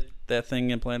I get that thing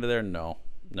implanted there? No.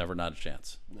 Never, not a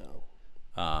chance. No.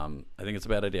 I think it's a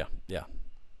bad idea. Yeah.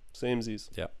 Samesies.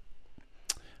 Yeah.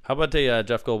 How about a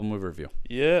Jeff Goldblum movie review?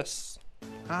 Yes.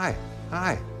 Hi.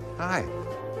 I'm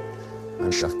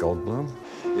Jeff Goldblum.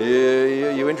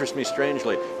 You interest me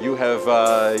strangely. You've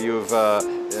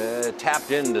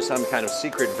tapped into some kind of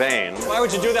secret vein. Why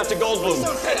would you do that to Goldblum?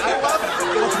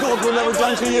 What's Goldblum ever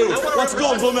done to you? What's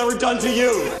Goldblum ever done to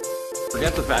you?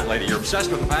 Forget the fat lady. You're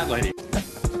obsessed with the fat lady.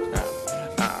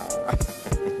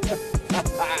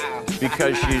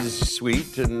 Because she's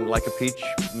sweet and like a peach,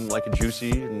 and like a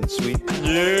juicy and sweet.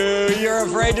 You're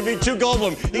afraid to be too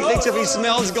Goldblum. He thinks if he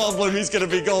smells Goldblum, he's gonna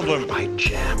be Goldblum. By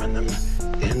jamming them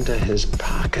into his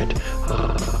pocket.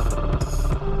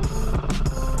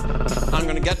 I'm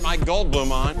gonna get my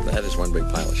Goldblum on. That is one big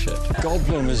pile of shit.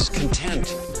 Goldblum is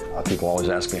content. People always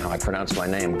ask me how I pronounce my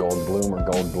name, Goldblum or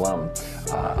Goldblum.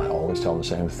 I always tell them the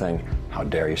same thing. How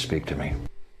dare you speak to me?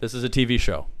 This is a TV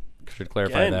show. Should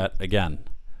clarify Again? that again.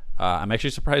 I'm actually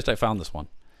surprised I found this one.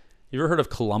 You ever heard of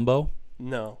Columbo?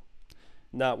 No.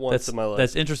 Not once in my life.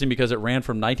 That's interesting because it ran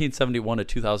from 1971 to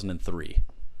 2003,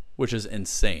 which is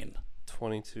insane.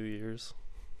 22 years.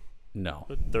 No.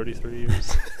 33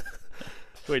 years.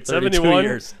 Wait, 32 71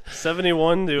 years.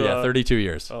 71 to 32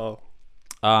 years. Oh.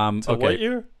 Okay. What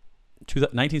year?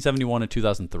 1971 and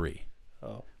 2003.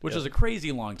 Oh. Which is a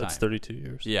crazy long time. That's 32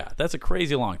 years. Yeah, that's a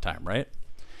crazy long time, right?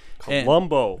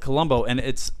 Columbo. And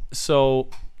it's so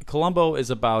Columbo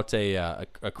is about a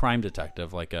crime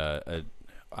detective, like a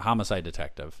homicide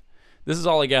detective. This is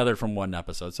all I gathered from one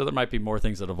episode, so there might be more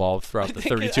things that evolved throughout the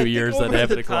 32 years that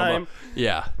happened to Columbo.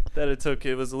 Yeah, that it took,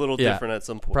 it was a little different at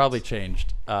some point. Probably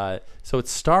changed. So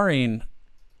it's starring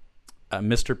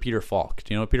Mr. Peter Falk.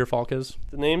 Do you know what Peter Falk is?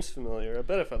 The name's familiar. I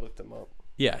bet if I looked him up.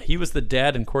 Yeah, he was the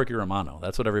dad in Corky Romano.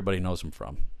 That's what everybody knows him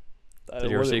from.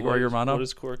 Did you ever see Corky Romano? What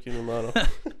is Corky Romano?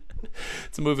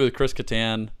 It's a movie with Chris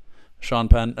Kattan, Sean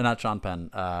Penn. Not Sean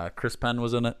Penn. Chris Penn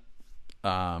was in it.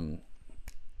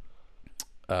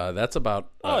 That's about.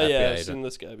 FBI I've seen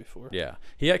this guy before. Yeah,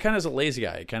 he kind of is a lazy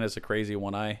guy. He kind of has a crazy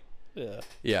one eye. Yeah.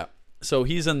 Yeah. So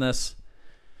he's in this.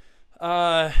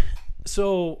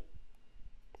 So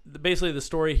basically, the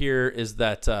story here is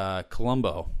that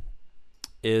Columbo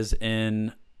is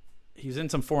in. He's in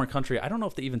some foreign country. I don't know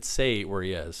if they even say where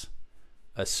he is.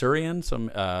 A Syrian,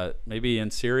 maybe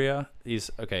in Syria. He's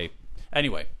okay.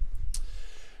 Anyway,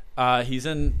 he's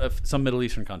in some Middle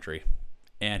Eastern country,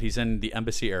 and he's in the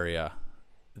embassy area.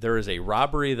 There is a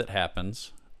robbery that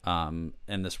happens, and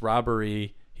this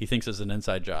robbery he thinks is an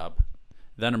inside job.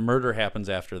 Then a murder happens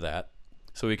after that.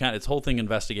 So it's whole thing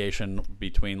investigation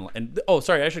between. And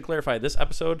sorry, I should clarify. This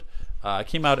episode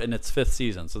came out in its 5th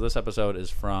season. So this episode is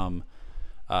from.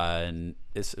 And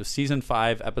it's season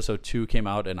 5, episode 2 came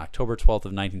out in October 12th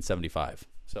of 1975.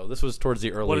 So this was towards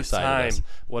the early side of this.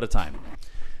 What a time.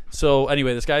 So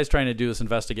anyway, this guy's trying to do this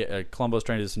Columbo's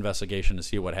trying to do this investigation to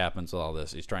see what happens with all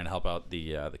this. He's trying to help out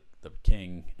the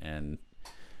king, and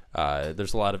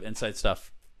there's a lot of inside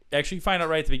stuff. Actually, you find out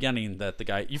right at the beginning that the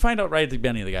guy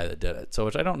that did it. So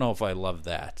which I don't know if I love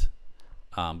that.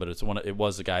 But it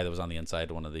was the guy that was on the inside,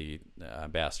 one of the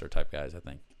ambassador type guys, I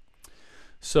think.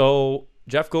 So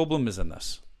Jeff Goldblum is in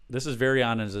this. This is very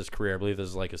on in his career. I believe this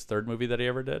is like his 3rd movie that he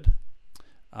ever did.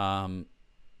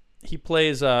 He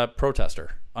plays a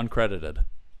protester, uncredited.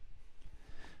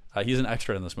 He's an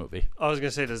extra in this movie. I was gonna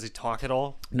say, does he talk at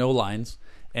all? No lines.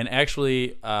 And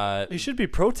actually, he should be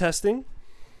protesting.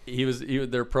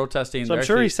 They're protesting. So I'm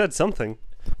sure he said something.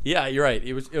 Yeah, you're right.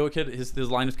 His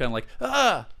line is kind of like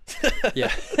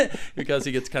yeah, because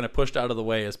he gets kind of pushed out of the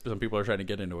way as some people are trying to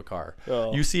get into a car.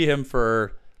 Oh. You see him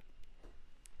for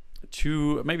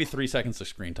 2, maybe 3 seconds of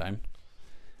screen time,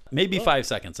 maybe 5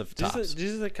 seconds of tops.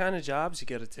 These are the kind of jobs you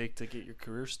got to take to get your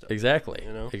career started. Exactly.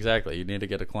 You know? Exactly. You need to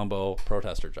get a Columbo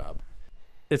protester job.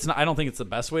 It's not. I don't think it's the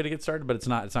best way to get started, but it's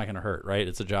not. It's not going to hurt, right?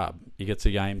 It's a job. You get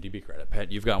the IMDb credit.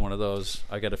 Pat, you've got one of those.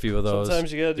 I got a few of those.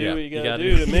 Sometimes you got to do what you got to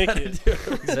do to make it.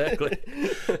 Exactly.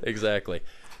 Exactly.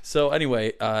 So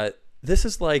anyway, this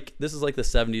is like the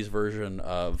 70s version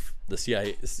of the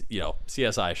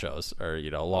CSI shows or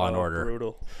Law and Order.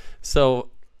 Brutal.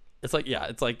 So it's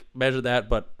like measure that,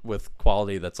 but with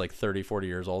quality that's like 30, 40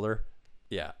 years older.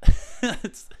 Yeah.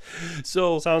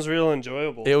 Sounds real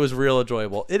enjoyable. It was real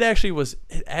enjoyable. It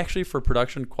actually for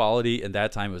production quality in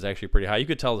that time, it was actually pretty high. You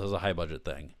could tell this was a high budget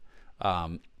thing.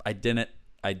 I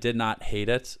did not hate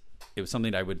it. it was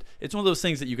something it's one of those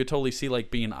things that you could totally see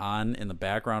like being on in the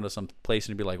background of some place and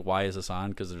you'd be like, why is this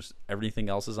on? Because there's everything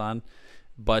else is on.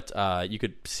 But you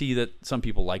could see that some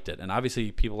people liked it. And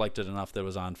obviously people liked it enough that it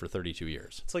was on for 32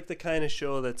 years. It's like the kind of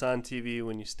show that's on TV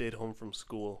when you stayed home from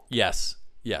school. Yes.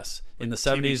 In the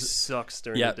 70s. TV sucks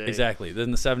during the day. Yeah, exactly.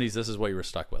 In the 70s, this is what you were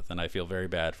stuck with. And I feel very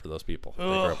bad for those people. They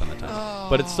grew up in the time.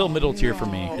 But it's still middle tier for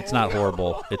me. It's not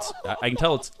horrible. I can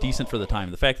tell it's decent for the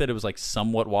time. The fact that it was like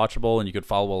somewhat watchable and you could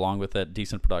follow along with it,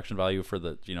 decent production value for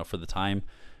the time.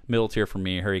 Middle tier for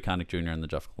me, Harry Connick Jr. and the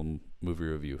Jeff Goldblum movie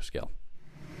review scale.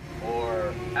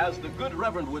 Or, as the good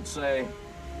Reverend would say,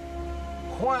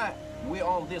 why we're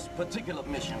on this particular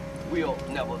mission, we'll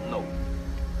never know.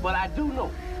 But I do know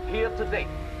here today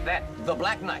that the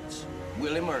Black Knights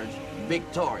will emerge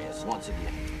victorious once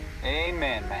again.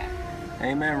 Amen, man.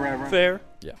 Amen, Reverend. Fair.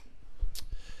 Yeah.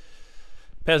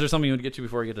 Paz, is there something you want to get to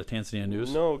before I get to Tanzania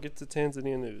news? No, get to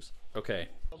Tanzania news. Okay.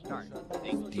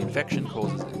 The infection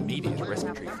causes immediate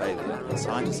respiratory failure, and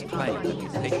scientists claim that the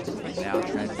patient is now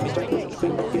transmitting. You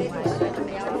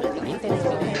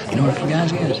know what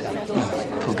Fugazi is?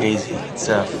 Fugazi, it's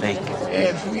a fake.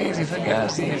 Yeah, Fugazi,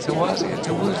 Fugazi, it's a wazi, it's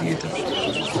a woozy, it's a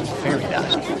fairy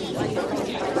dust.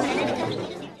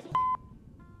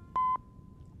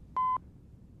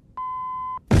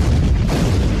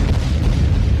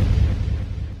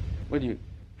 What are you,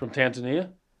 from Tanzania?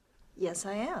 Yes,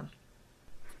 I am.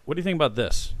 What do you think about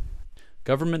this?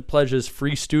 Government pledges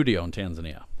free studio in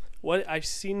Tanzania. What? I've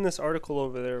seen this article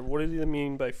over there. What do they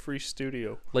mean by free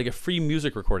studio? Like a free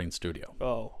music recording studio.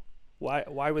 Oh.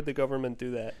 Why would the government do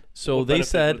that? So what they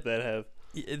said would that have?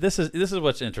 This is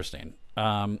what's interesting.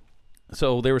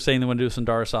 So they were saying they want to do this in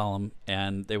Dar es Salaam,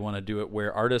 and they want to do it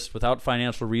where artists without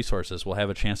financial resources will have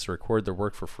a chance to record their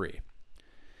work for free.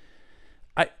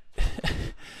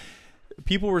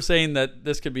 People were saying that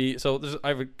this could be I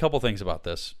have a couple things about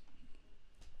this.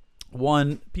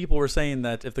 One, people were saying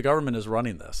that if the government is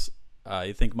running this,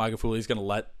 you think Magufuli is going to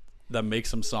let them make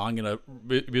some song in a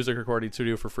music recording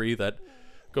studio for free that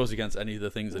goes against any of the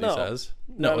things that he says?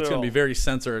 No, it's going to be very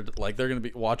censored. Like they're going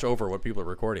to watch over what people are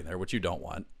recording there, which you don't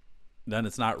want. Then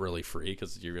it's not really free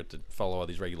because you have to follow all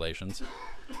these regulations.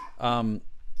 My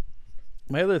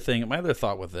other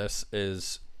thought with this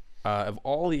is, of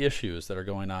all the issues that are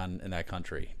going on in that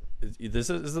country, is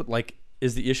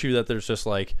the issue that there's just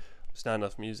like it's not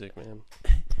enough music, man.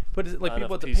 But is it like people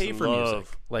have to pay for music?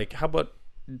 Like, how about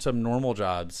some normal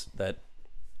jobs that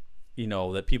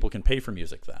that people can pay for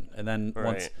music then? And then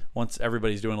once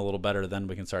everybody's doing a little better, then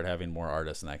we can start having more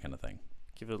artists and that kind of thing.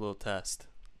 Give it a little test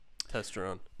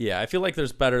run. Yeah, I feel like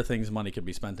there's better things money could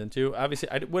be spent into. Obviously,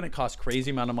 it wouldn't cost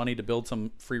crazy amount of money to build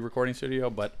some free recording studio,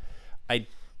 but I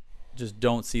just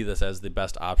don't see this as the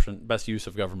best option, best use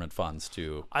of government funds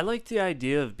to. I like the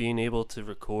idea of being able to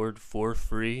record for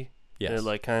free. Yes. And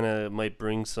it kind of might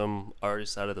bring some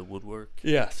artists out of the woodwork.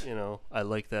 Yes. I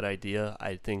like that idea.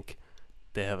 I think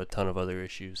they have a ton of other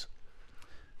issues.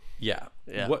 Yeah.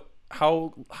 Yeah.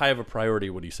 How high of a priority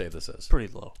would you say this is?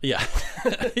 Pretty low. Yeah.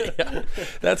 Yeah.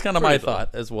 That's kind of my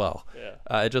thought as well.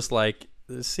 Yeah. It just it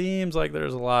seems like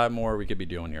there's a lot more we could be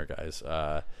doing here, guys.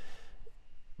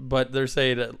 But they're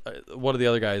saying that one of the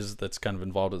other guys that's kind of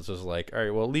involved with this is like, all right,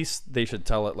 well, at least they should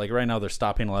tell it. Like right now, they're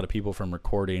stopping a lot of people from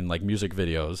recording like music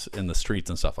videos in the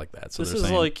streets and stuff like that. So this is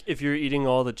like if you're eating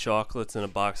all the chocolates in a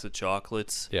box of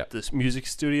chocolates. Yeah. This music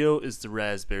studio is the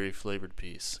raspberry flavored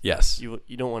piece. Yes. You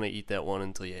don't want to eat that one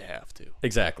until you have to.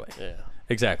 Exactly. Yeah.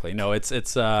 Exactly. No, it's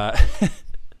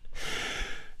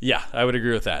yeah, I would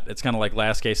agree with that. It's kind of like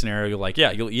last case scenario. You're like, yeah,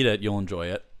 you'll eat it, you'll enjoy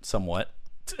it somewhat.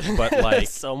 But like,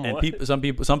 somewhat.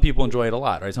 And some people enjoy it a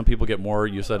lot, right? Some people get more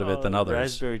use out of it than others.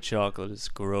 Raspberry chocolate is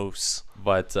gross.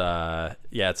 But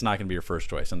yeah, it's not going to be your first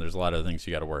choice, and there's a lot of things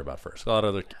you got to worry about first. A lot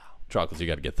of other chocolates you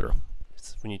got to get through.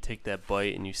 It's when you take that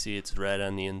bite and you see it's red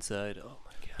on the inside. Oh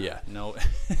my god. Yeah. No.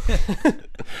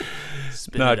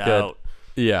 Spit not it good. out.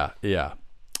 Yeah. Yeah.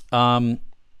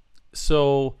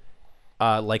 So,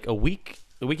 like a week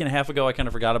and a half ago, I kind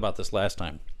of forgot about this last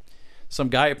time. Some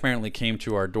guy apparently came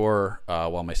to our door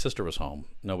while my sister was home.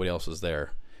 Nobody else was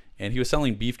there. And he was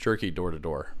selling beef jerky door to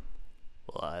door.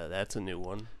 Well, that's a new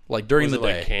one. Like during the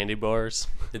day. Like candy bars?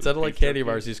 It's out of like candy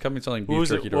bars. He's coming selling beef jerky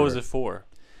door to door. What was it for?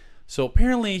 So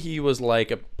apparently he was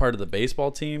like a part of the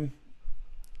baseball team.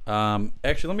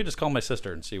 Actually, let me just call my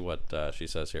sister and see what she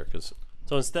says here.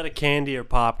 So instead of candy or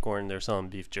popcorn, they're selling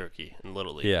beef jerky in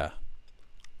Little League. Yeah.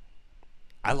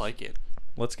 I like it.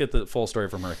 Let's get the full story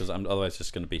from her because otherwise it's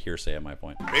just going to be hearsay at my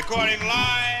point. Recording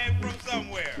live from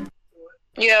somewhere.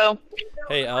 Yo.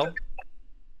 Hey, Elle.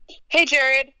 Hey,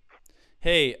 Jared.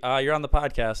 Hey, you're on the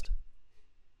podcast.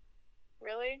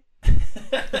 Really?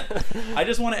 I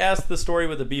just want to ask the story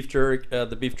with the beef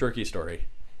jerky story.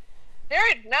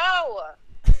 Jared, no.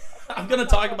 I'm gonna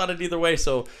talk about it either way,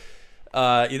 so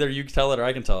either you can tell it or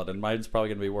I can tell it, and mine's probably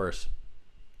gonna be worse.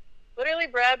 Literally,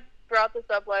 Brad brought this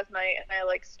up last night, and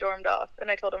I stormed off,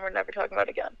 and I told him we're never talking about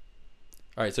it again.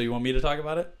 All right, so you want me to talk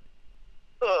about it?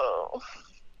 Oh,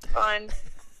 fine.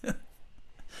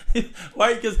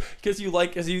 Why? Because you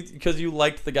liked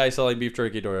the guy selling beef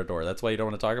jerky door to door. That's why you don't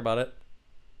want to talk about it.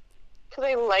 Because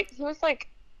he was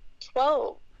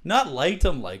 12. Not liked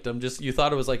him. Just you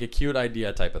thought it was a cute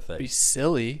idea type of thing. Be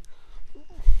silly.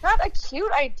 Not a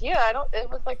cute idea. It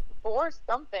was for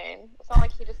something. It's not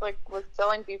like he just was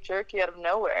selling beef jerky out of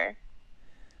nowhere.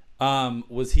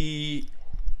 Okay,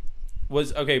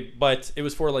 but it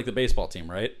was for the baseball team,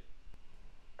 right?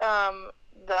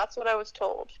 That's what I was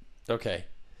told. Okay,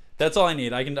 that's all I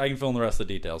need. I can fill in the rest of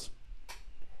the details.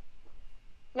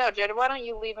 No, Jared, why don't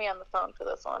you leave me on the phone for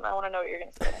this one? I want to know what you're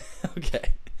going to say.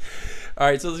 Okay. All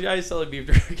right, so this guy is selling beef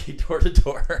jerky door to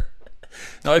door.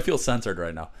 Now I feel censored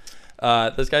right now.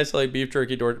 This guy's selling beef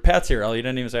jerky door. Pat's here. You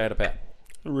didn't even say hi to Pat.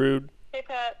 Rude. Hey,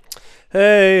 Pat.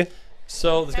 Hey.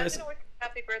 So this guy's.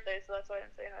 Happy birthday, so that's why I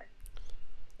didn't say hi.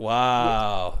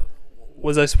 Wow.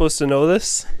 Was I supposed to know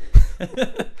this?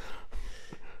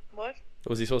 What?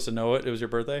 Was he supposed to know it? It was your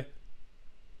birthday?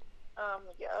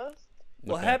 Yes.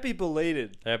 Well, Okay. happy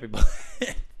belated.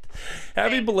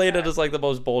 Happy belated is the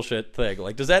most bullshit thing.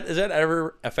 Does that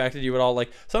ever affected you at all?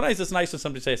 Sometimes it's nice when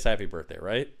somebody says happy birthday,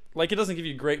 right? It doesn't give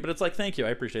you great, but it's thank you, I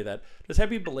appreciate that. Does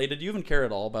happy belated, do you even care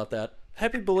at all about that?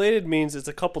 Happy belated means it's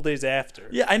a couple days after.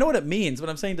 Yeah, I know what it means, but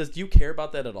I'm saying, do you care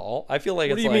about that at all? I feel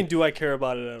What it's do you mean, do I care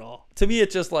about it at all? To me,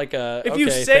 it's just if you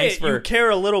say it, you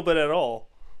care a little bit at all.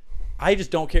 I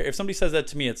just don't care. If somebody says that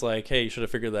to me, it's hey, you should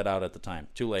have figured that out at the time.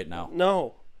 Too late now.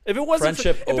 No. If it wasn't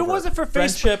Friendship for, if it over. wasn't for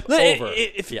Friendship Facebook, over.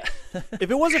 If Yeah.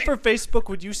 it wasn't for Facebook,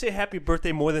 would you say happy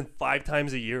birthday more than 5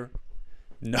 times a year?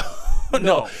 No.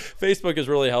 No. Facebook has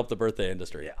really helped the birthday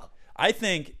industry. Yeah. I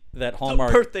think that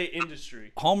Hallmark The birthday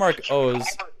industry. Hallmark owes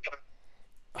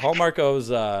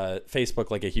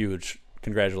Facebook a huge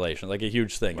congratulations, a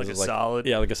huge thing. Like It's a solid?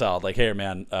 Yeah, a solid. Hey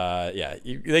man,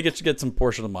 they get some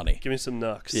portion of money. Give me some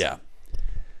nucks. Yeah.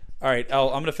 All right, I'm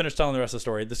going to finish telling the rest of the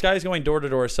story. This guy's going door to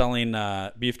door selling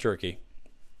beef jerky.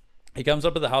 He comes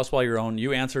up to the house while you're on.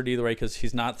 You answered either way because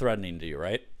he's not threatening to you,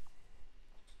 right?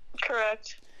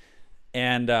 Correct.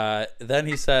 And then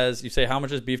he says, you say, how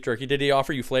much is beef jerky? Did he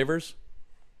offer you flavors?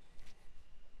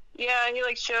 Yeah, he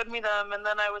showed me them, and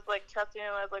then I was testing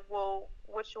him. I was well,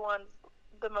 which one's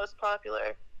the most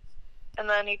popular? And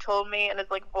then he told me, and his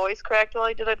voice cracked while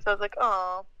he did it. So I was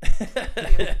oh.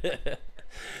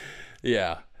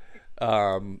 Yeah.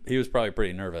 He was probably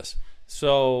pretty nervous.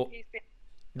 So,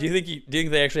 do you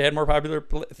think they actually had more popular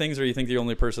things, or do you think the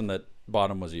only person that bought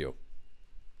them was you?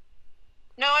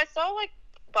 No, I saw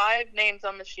 5 names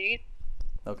on the sheet.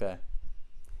 Okay.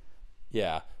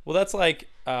 Yeah. Well, that's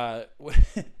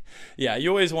yeah. You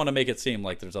always want to make it seem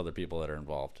like there's other people that are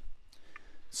involved.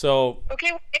 So.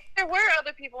 Okay, if there were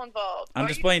other people involved. I'm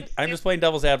just playing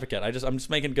devil's advocate. I'm just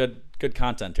making good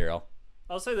content here, Al.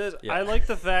 I'll say this. Yeah. I like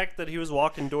the fact that he was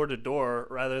walking door to door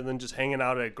rather than just hanging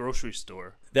out at a grocery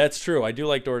store. That's true. I do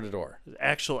like door to door. There's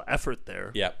actual effort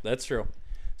there. Yeah, that's true.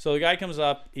 So the guy comes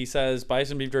up. He says, buy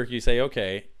some beef jerky. You say,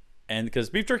 okay. And because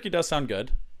beef jerky does sound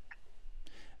good.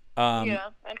 Yeah.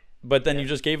 But then you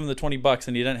just gave him the $20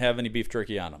 and you didn't have any beef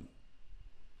jerky on him.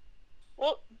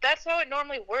 Well, that's how it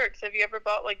normally works. Have you ever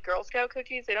bought Girl Scout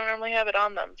cookies? They don't normally have it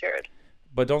on them, Jared.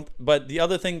 But the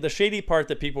other thing, the shady part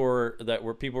that people were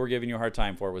giving you a hard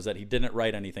time for was that he didn't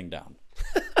write anything down.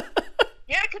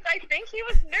 Yeah, because I think he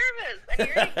was nervous, and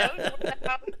he already knows what the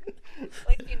house,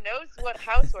 he knows what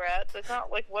house we're at. So it's not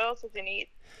what else does he need?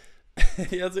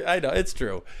 Yes, I know, it's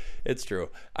true.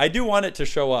 I do want it to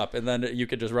show up, and then you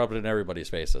could just rub it in everybody's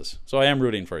faces. So I am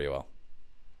rooting for you, Al.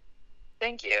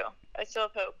 Thank you. I still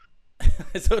have hope.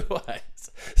 So do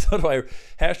I.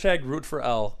 Hashtag root for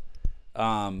L.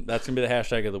 That's gonna be the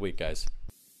hashtag of the week, guys.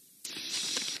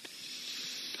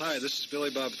 Hi, this is Billy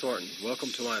Bob Thornton.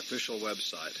 Welcome to my official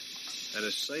website. And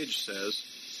as Sage says,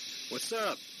 what's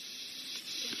up?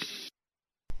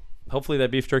 Hopefully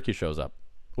that beef jerky shows up.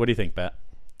 What do you think, Pat?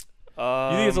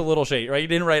 You think it's a little shady, right? You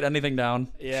didn't write anything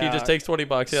down. Yeah. She just takes $20. He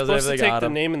has supposed everything to take on the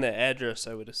him. name and the address,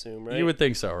 I would assume, right? You would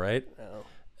think so, right? No.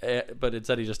 But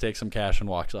instead he just takes some cash and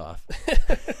walks off.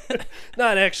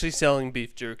 Not actually selling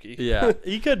beef jerky. Yeah,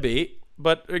 he could be.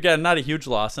 But again, not a huge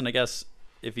loss. And I guess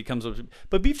if he comes up...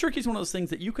 But beef jerky is one of those things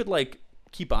that you could,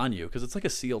 keep on you because it's a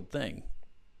sealed thing.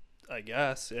 I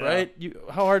guess, yeah. Right?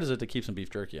 How hard is it to keep some beef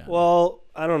jerky on? Well,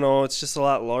 I don't know. It's just a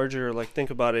lot larger. Like, think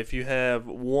about it. If you have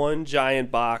one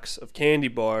giant box of candy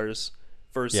bars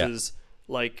versus,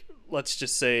 like, let's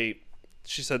just say,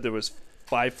 she said there was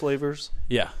 5 flavors.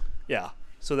 Yeah. Yeah.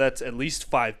 So that's at least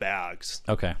 5 bags.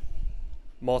 Okay.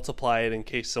 Multiply it in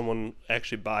case someone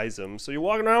actually buys them. So you're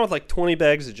walking around with like 20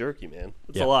 bags of jerky, man.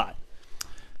 It's a lot.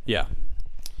 Yeah.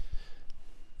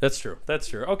 That's true. That's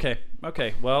true. Okay.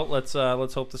 Okay. Well, let's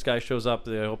hope this guy shows up.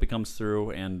 I hope he comes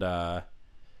through, and let's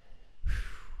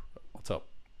hope.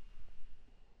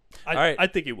 All right. I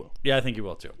think he will. Yeah, I think he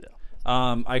will too. Yeah.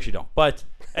 I actually don't. But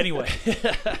anyway,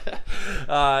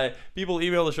 people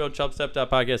email the show,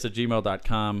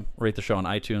 chubstep.podcast@gmail.com. Rate the show on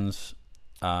iTunes.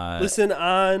 Listen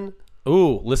on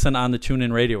the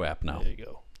TuneIn Radio app now. There you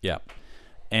go. Yeah.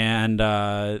 And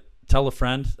tell a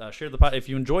friend. Share the if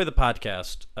you enjoy the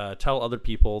podcast, tell other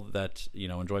people that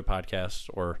enjoy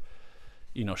podcasts, or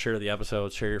share the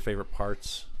episodes, share your favorite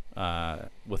parts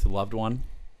with a loved one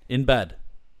in bed.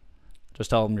 Just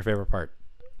tell them your favorite part.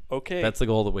 Okay. That's the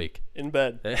goal of the week. In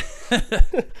bed.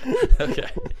 Okay.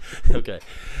 Okay.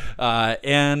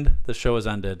 And the show has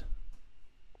ended.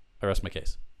 I rest my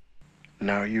case.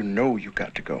 Now you know you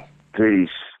got to go. Peace.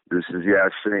 This is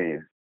Yasin.